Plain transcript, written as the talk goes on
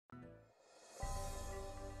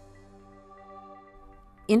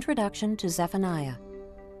Introduction to Zephaniah.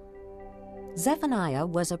 Zephaniah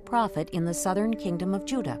was a prophet in the southern kingdom of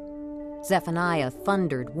Judah. Zephaniah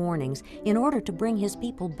thundered warnings in order to bring his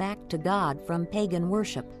people back to God from pagan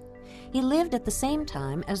worship. He lived at the same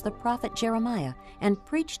time as the prophet Jeremiah and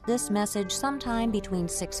preached this message sometime between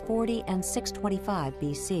 640 and 625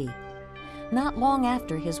 BC. Not long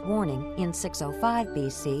after his warning, in 605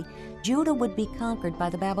 BC, Judah would be conquered by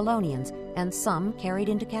the Babylonians and some carried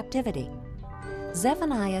into captivity.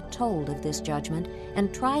 Zephaniah told of this judgment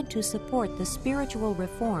and tried to support the spiritual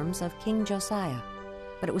reforms of King Josiah,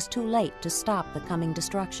 but it was too late to stop the coming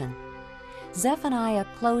destruction. Zephaniah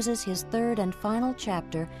closes his third and final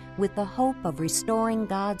chapter with the hope of restoring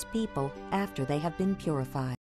God's people after they have been purified.